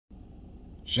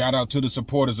Shout out to the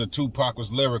supporters of Tupac Was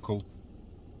Lyrical.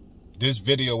 This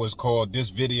video is called This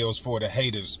Video's for the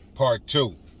Haters Part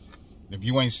 2. If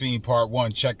you ain't seen Part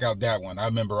 1, check out that one. I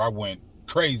remember I went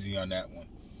crazy on that one.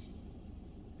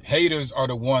 Haters are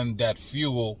the one that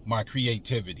fuel my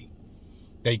creativity.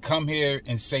 They come here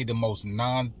and say the most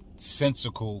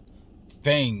nonsensical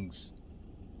things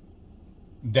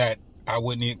that I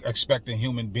wouldn't expect a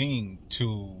human being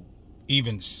to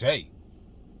even say.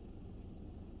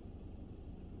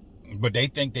 But they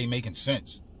think they making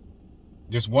sense.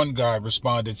 This one guy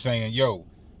responded saying, yo,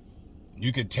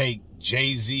 you could take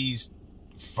Jay-Z's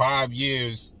 5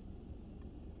 years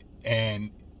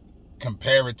and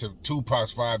compare it to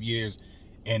Tupac's 5 years,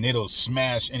 and it'll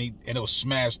smash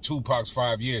Tupac's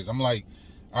 5 years. I'm like,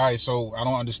 all right, so I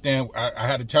don't understand. I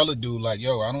had to tell the dude, like,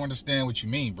 yo, I don't understand what you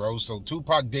mean, bro. So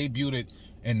Tupac debuted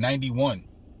in 91.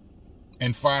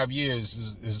 In 5 years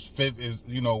is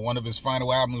one of his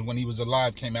final albums when he was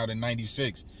alive came out in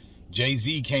 96.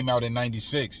 Jay-Z came out in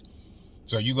 96.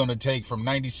 So you're going to take from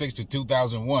 96 to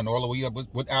 2001 all the way up.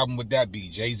 What album would that be?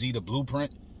 Jay-Z, The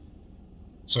Blueprint?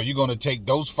 So you're going to take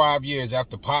those 5 years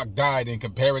after Pac died and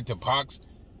compare it to Pac's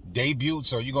debut.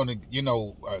 So you're going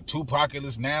to,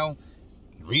 Tupac-less now?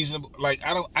 Reasonable? Like,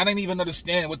 I didn't even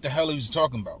understand what the hell he was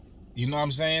talking about. You know what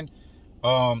I'm saying?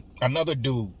 Another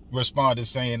dude responded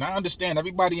saying, I understand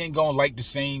everybody ain't gonna like the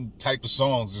same type of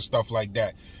songs and stuff like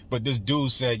that. But this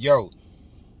dude said, yo,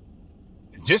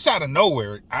 just out of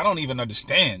nowhere, I don't even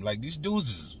understand. Like, these dudes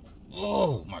is,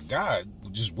 oh my God,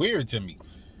 just weird to me.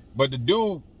 But the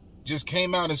dude just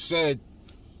came out and said,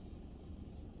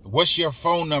 What's Your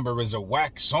Phone Number is a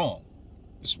whack song.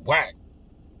 It's whack.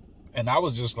 And I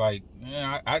was just like,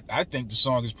 I think the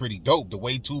song is pretty dope. The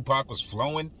way Tupac was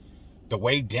flowing, the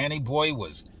way Danny Boy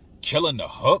was killing the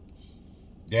hook.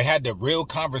 They had the real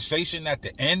conversation at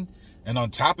the end. And on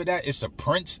top of that, it's a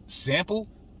Prince sample.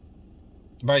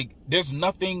 Like, there's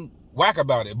nothing whack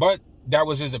about it. But that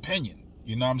was his opinion.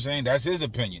 You know what I'm saying? That's his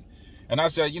opinion. And I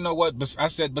said, you know what? I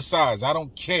said, besides, I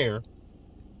don't care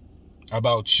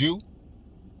about you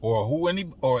or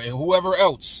whoever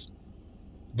else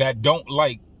that don't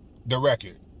like the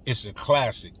record. It's a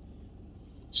classic.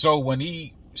 So when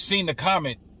he seen the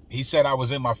comment, he said I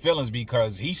was in my feelings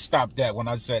because he stopped that when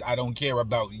I said, I don't care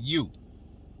about you.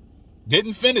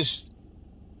 Didn't finish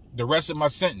the rest of my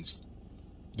sentence.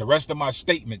 The rest of my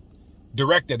statement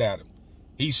directed at him.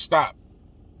 He stopped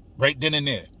right then and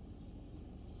there.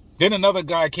 Then another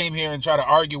guy came here and tried to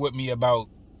argue with me about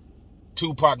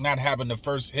Tupac not having the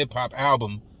first hip-hop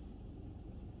album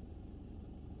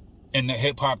in the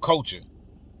hip-hop culture.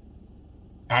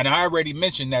 And I already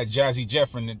mentioned that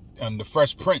𝙀𝙍𝙏𝘾 and the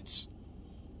Fresh Prince,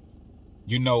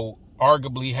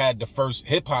 arguably had the first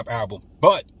hip-hop album.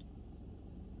 But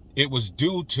it was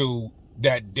due to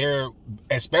that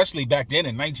especially back then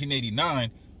in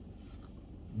 1989,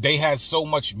 they had so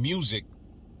much music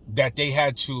that they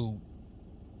had to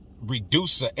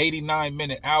reduce an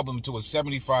 89-minute album to a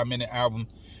 75-minute album,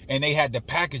 and they had to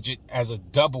package it as a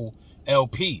double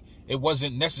LP. It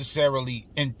wasn't necessarily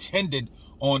intended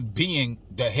on being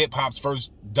the hip-hop's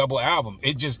first double album.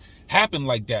 It just happened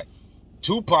like that.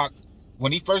 Tupac,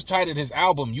 when he first titled his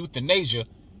album 𝙒𝘼𝙏𝘏𝘾,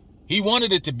 he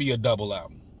wanted it to be a double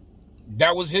album.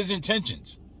 That was his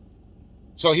intentions.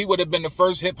 So he would have been the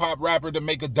first hip-hop rapper to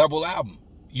make a double album.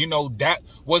 That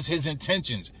was his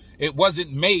intentions. It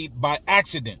wasn't made by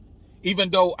accident.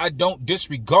 Even though I don't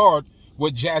disregard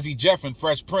what 𝙀𝙍𝙏𝘏 and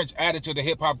Fresh Prince added to the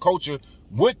hip-hop culture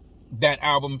with that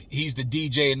album, He's the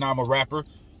DJ and I'm a Rapper,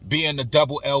 being a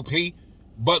double LP.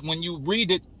 But when you read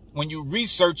it, when you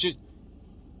research it,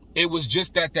 it was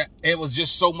just it was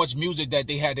just so much music that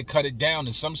they had to cut it down,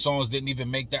 and some songs didn't even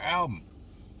make the album.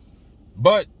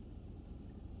 But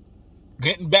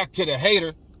getting back to the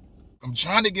hater, I'm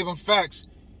trying to give him facts,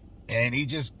 and he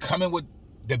just coming with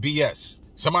the BS.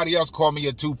 Somebody else called me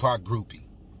a Tupac groupie.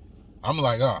 I'm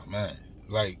like, oh man,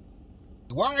 like,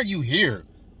 why are you here?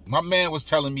 My man was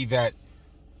telling me that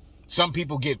some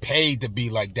people get paid to be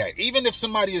like that. Even if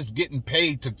somebody is getting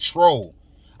paid to troll,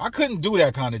 I couldn't do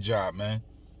that kind of job, man.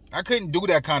 I couldn't do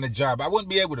that kind of job. I wouldn't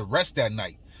be able to rest that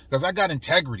night because I got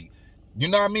integrity. You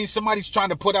know what I mean? Somebody's trying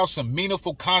to put out some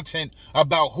meaningful content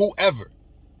about whoever,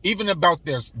 even about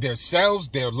their selves,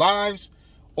 their lives,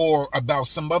 or about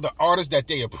some other artist that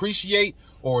they appreciate,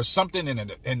 or something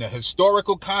in the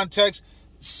historical context,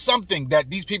 something that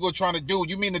these people are trying to do.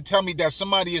 You mean to tell me that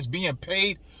somebody is being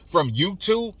paid from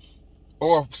YouTube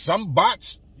or some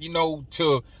bots,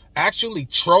 to actually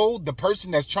troll the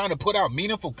person that's trying to put out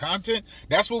meaningful content?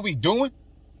 That's what we doing?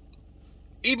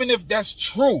 Even if that's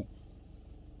true,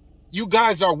 you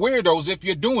guys are weirdos if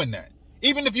you're doing that.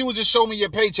 Even if you would just show me your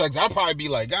paychecks, I'd probably be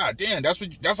like, God damn,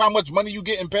 that's how much money you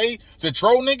getting paid to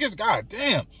troll niggas? God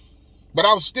damn. But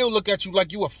I would still look at you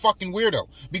like you a fucking weirdo.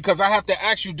 Because I have to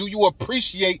ask you, do you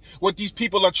appreciate what these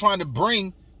people are trying to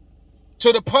bring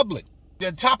to the public?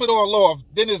 Then top it all off,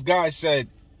 then this guy said,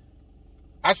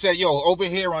 I said, yo, over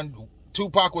here on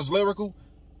Tupac Was Lyrical,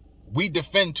 we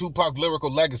defend Tupac's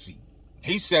lyrical legacy.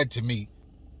 He said to me,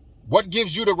 what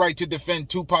gives you the right to defend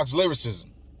Tupac's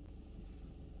lyricism?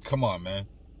 Come on, man.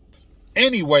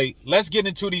 Anyway, let's get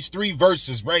into these 3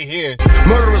 verses right here.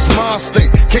 Murderous mind state,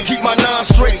 can't keep my nine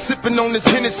straight. Sipping on this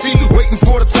Hennessy, waiting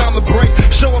for the time to break.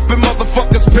 Show up and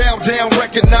motherfuckers bow down,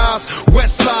 recognize.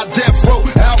 West side death row,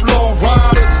 outlaw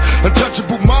riders.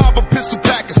 Untouchable mob of pistol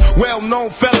packers. Well-known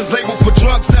felons labeled for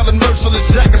drugs, selling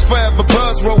merciless jackets. Forever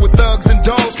buzz, roll with thugs and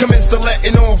dogs. Commence to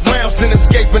letting off rounds, then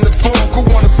escaping the fog. Who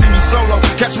wanna see me solo?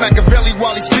 Catch Machiavelli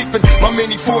while he's sleeping. My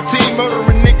mini 14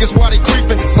 murdering niggas while they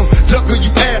creeping. Ducker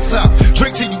you ass out,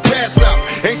 drink till you pass out.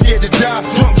 Ain't scared to die,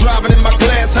 drunk driving in my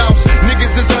glass house.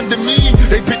 Niggas is under me,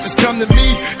 they bitches come to me.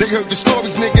 They heard the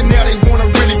stories, nigga, now they wanna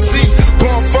really see.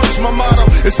 Born first, my motto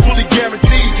is fully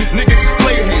guaranteed. Niggas is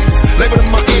player haters,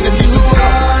 labeling my enemies.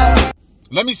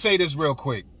 Let me say this real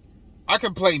quick. I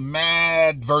can play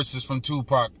mad verses from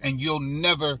Tupac and you'll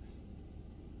never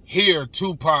hear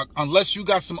Tupac unless you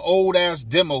got some old ass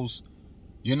demos.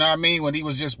 You know what I mean?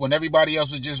 When everybody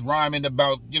else was just rhyming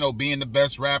about, you know, being the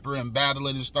best rapper and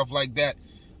battling and stuff like that.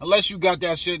 Unless you got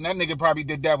that shit, and that nigga probably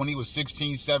did that when he was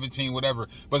 16, 17, whatever.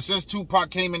 But since Tupac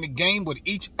came in the game with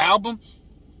each album,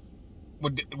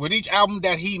 with each album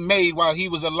that he made while he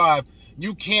was alive,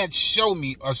 you can't show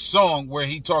me a song where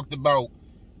he talked about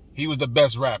he was the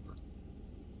best rapper.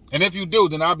 And if you do,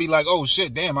 then I'll be like, oh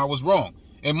shit, damn, I was wrong.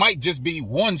 It might just be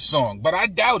one song, but I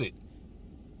doubt it.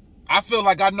 I feel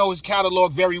like I know his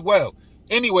catalog very well.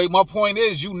 Anyway, my point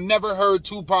is, you never heard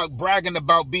Tupac bragging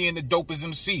about being the dopest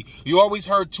MC. You always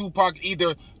heard Tupac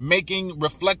either making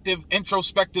reflective,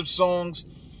 introspective songs,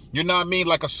 you know what I mean,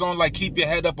 like a song like Keep Your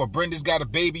Head Up or Brenda's Got a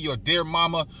Baby or Dear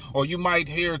Mama, or you might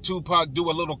hear Tupac do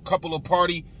a little couple of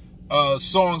party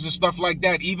songs and stuff like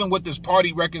that. Even with his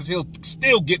party records, he'll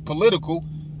still get political.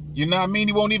 You know what I mean?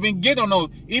 He won't even get on no,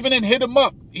 even in Hit 'Em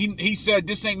Up, he said,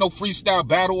 this ain't no freestyle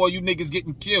battle or you niggas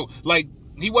getting killed. Like,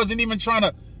 he wasn't even trying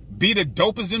to be the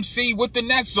dopest MC within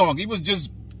that song. He was just,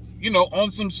 you know,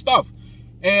 on some stuff.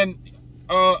 And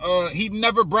he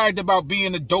never bragged about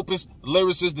being the dopest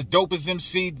lyricist, the dopest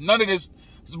MC, none of this.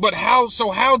 But how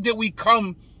did we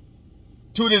come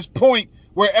to this point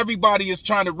where everybody is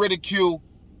trying to ridicule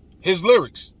his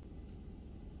lyrics?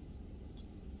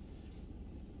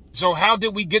 So how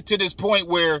did we get to this point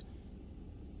where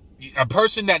a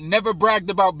person that never bragged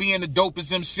about being the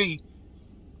dopest MC,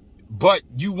 but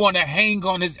you want to hang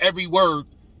on his every word,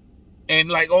 and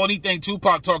like only thing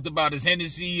Tupac talked about is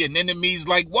Hennessy and enemies?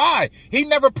 Like, why? He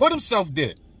never put himself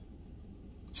there.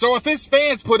 So if his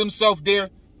fans put himself there,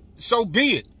 so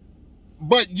be it.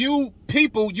 But you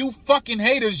people, you fucking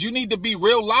haters, you need to be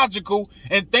real logical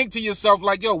and think to yourself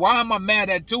like, yo, why am I mad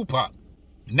at Tupac?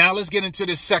 Now let's get into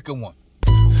this second one.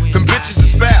 Them bitches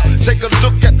is foul. Take a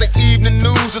look at the evening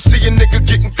news to see a nigga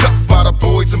getting cuffed by the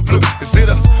boys in blue. Is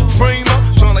it a framer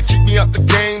trying to keep me out the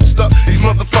game stuff? These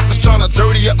motherfuckers trying to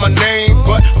dirty up my name,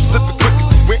 but I'm slipping quick as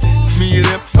the wind. It's me and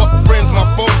them. Fuck friends, my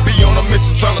foes be on a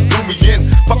mission trying to do me in.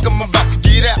 Fuck them, I'm about to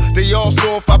get out. They all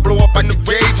saw if I blow up in the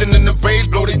rage, and in the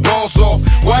rage blow they balls off.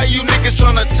 Why you niggas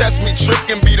trying to test me, trick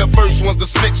and be the first ones to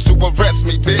snitch to arrest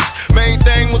me, bitch? Main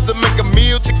thing was to make a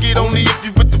meal ticket only if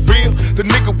you with the real. The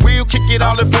nigga will kick it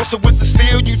all and force it with the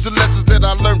steel. Use the lessons that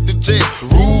I learned in jail.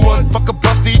 Rule one, fuck a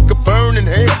busty, he could burn in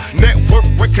hell. Network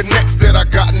with connects that I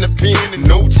got in the pen. In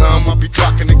no time I'll be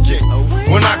clocking again.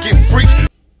 When I get free.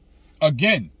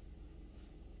 Again,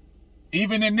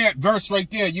 even in that verse right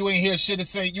there, you ain't hear shit to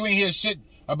say. You ain't hear shit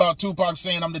about Tupac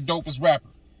saying I'm the dopest rapper.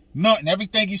 Nothing.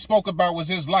 Everything he spoke about was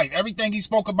his life. Everything he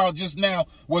spoke about just now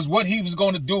was what he was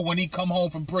going to do when he come home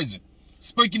from prison.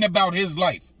 Speaking about his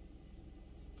life.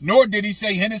 Nor did he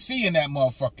say Hennessy in that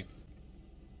motherfucker.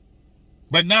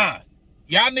 But nah,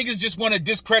 y'all niggas just want to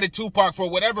discredit Tupac for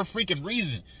whatever freaking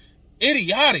reason.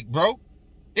 Idiotic, bro.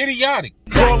 Idiotic.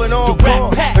 Calling all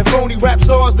wrong and phony rap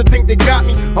stars to think they got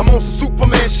me. I'm on some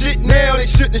Superman shit now, they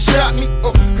shouldn't have shot me.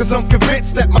 Cause I'm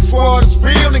convinced that my squad is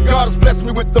real and God has blessed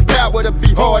me with the power to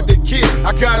be hard to kill.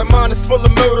 I got a mind that's full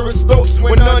of murderous thoughts.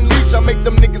 When unleashed, I make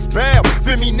them niggas bow.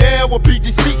 Feel me now or be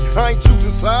deceased, I ain't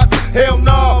choosing sides. Hell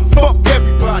nah, fuck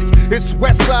everybody. It's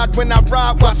West Side when I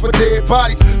ride, watch for dead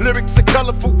bodies. Lyrics are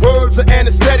colorful, words are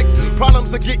anesthetics.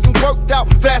 Problems are getting worked out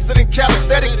faster than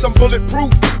calisthenics. I'm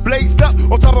bulletproof, blazed up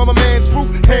on top of my man's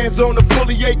roof, hands on the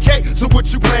fully AK. So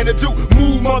what you plan to do?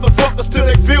 Move motherfuckers till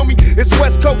they feel me. It's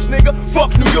West Coast, nigga.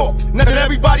 Fuck New York. Now that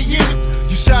everybody hear me.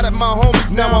 You shot at my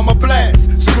homies, now I'm a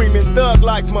blast. Screaming thug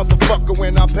like motherfucker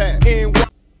when I pass.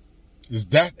 Is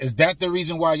that the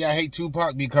reason why y'all hate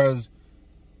Tupac? Because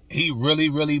he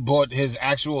really brought his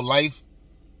actual life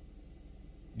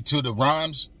to the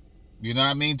rhymes? You know what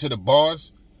I mean? To the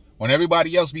bars? When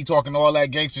everybody else be talking all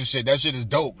that gangster shit, that shit is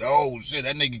dope. Oh shit,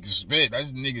 that nigga can spit. That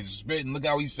nigga spitting. Look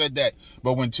how he said that.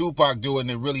 But when Tupac do it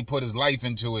and really put his life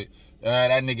into it,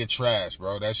 that nigga trash,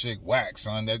 bro. That shit whack,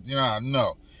 son. That, you know,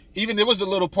 no. Even there was a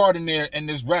little part in there in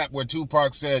this rap where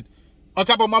Tupac said, on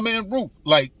top of my man Roof,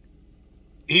 like,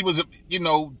 he was, you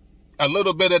know, a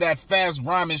little bit of that fast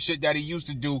rhyming shit that he used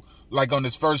to do, like on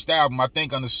his first album, I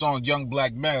think on the song Young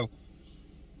Black Male,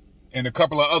 and a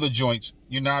couple of other joints,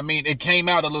 you know what I mean? It came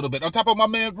out a little bit. On top of my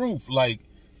man Roof, like,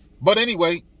 but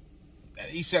anyway,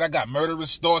 he said, I got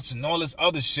murderous thoughts and all this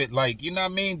other shit, like, you know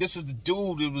what I mean? This is the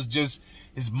dude, it was just,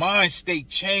 his mind state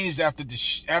changed after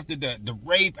the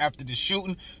rape, after the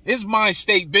shooting. His mind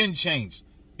state been changed.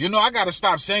 You know, I gotta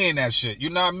stop saying that shit, you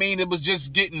know what I mean? It was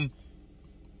just getting,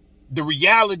 the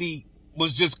reality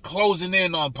was just closing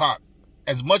in on Pac.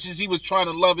 As much as he was trying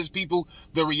to love his people,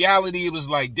 the reality, it was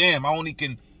like, damn, I only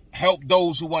can help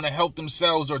those who want to help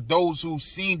themselves or those who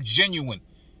seem genuine,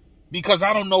 because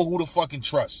I don't know who to fucking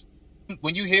trust.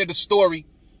 When you hear the story,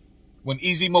 when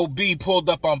𝙒𝘼𝘏𝘃 pulled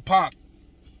up on Pac,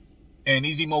 and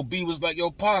𝙒𝘼𝘏𝘃 was like,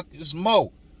 yo, Pac, it's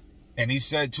Mo. And he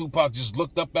said Tupac just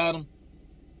looked up at him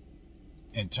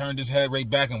and turned his head right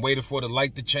back and waited for the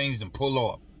light to change and pull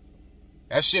off.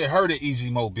 That shit hurt at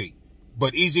𝙒𝘼𝘏𝘃.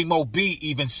 But 𝙒𝘼𝘏𝘃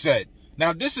even said,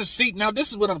 now this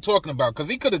is what I'm talking about, because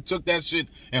he could have took that shit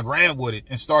and ran with it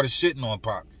and started shitting on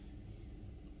Pac.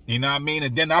 You know what I mean?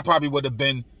 And then I probably would have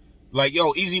been like,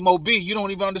 yo, 𝙒𝘼𝘏𝘃, you don't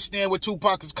even understand where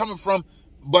Tupac is coming from.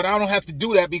 But I don't have to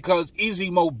do that because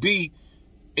𝙒𝘼𝘏𝘃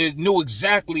knew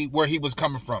exactly where he was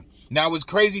coming from. Now, it's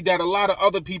crazy that a lot of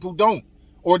other people don't,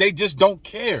 or they just don't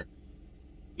care.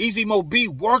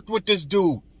 𝙒𝘼𝘏𝘃 worked with this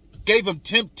dude, gave him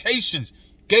Temptations,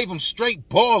 gave him Straight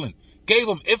Ballin', gave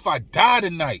him If I Die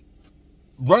Tonight,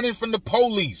 Running from the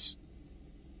Police.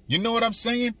 You know what I'm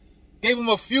saying? Gave him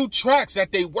a few tracks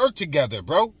that they worked together,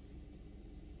 bro.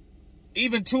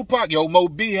 Even Tupac, yo, Mo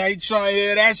B, I ain't trying to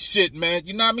hear that shit, man.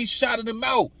 You know what I mean? Shouted him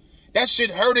out. That shit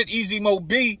hurted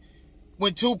𝙒𝘼𝘏𝘃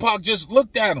when Tupac just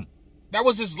looked at him. That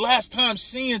was his last time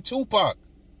seeing Tupac.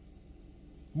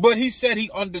 But he said he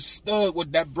understood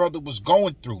what that brother was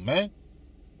going through, man.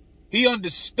 He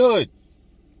understood.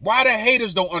 Why the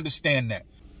haters don't understand that?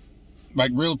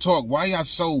 Like, real talk, why y'all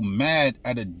so mad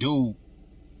at a dude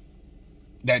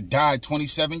that died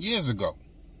 27 years ago?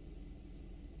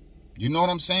 You know what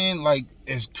I'm saying? Like,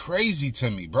 it's crazy to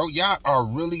me, bro. Y'all are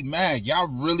really mad. Y'all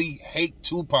really hate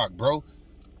Tupac, bro.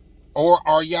 Or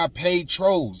are y'all paid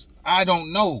trolls? I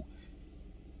don't know.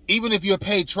 Even if you're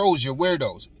paid trolls, you're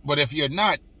weirdos. But if you're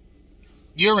not,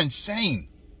 you're insane.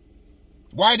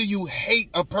 Why do you hate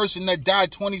a person that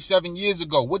died 27 years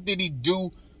ago? What did he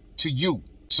do to you?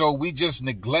 So we just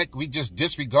neglect, we just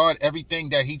disregard everything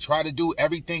that he tried to do,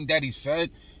 everything that he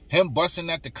said. Him busting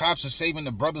at the cops and saving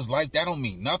the brother's life, that don't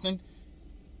mean nothing.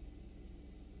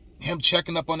 Him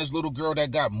checking up on this little girl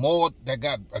that got mauled, that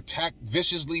got attacked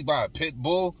viciously by a pit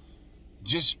bull,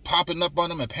 just popping up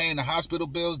on him and paying the hospital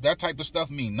bills, that type of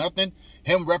stuff mean nothing.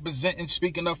 Him representing,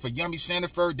 speaking up for Yummy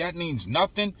Sandiford, that means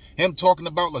nothing. Him talking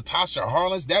about Latasha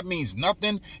Harlins, that means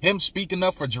nothing. Him speaking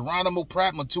up for Geronimo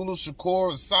Pratt, Mutulu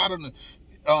Shakur, Asada,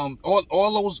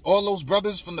 all those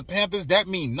brothers from the Panthers, that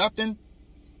mean nothing.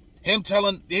 Him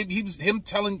telling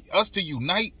us to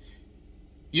unite,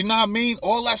 you know what I mean?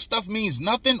 All that stuff means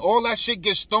nothing. All that shit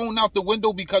gets thrown out the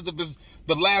window because of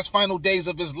the last final days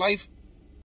of his life.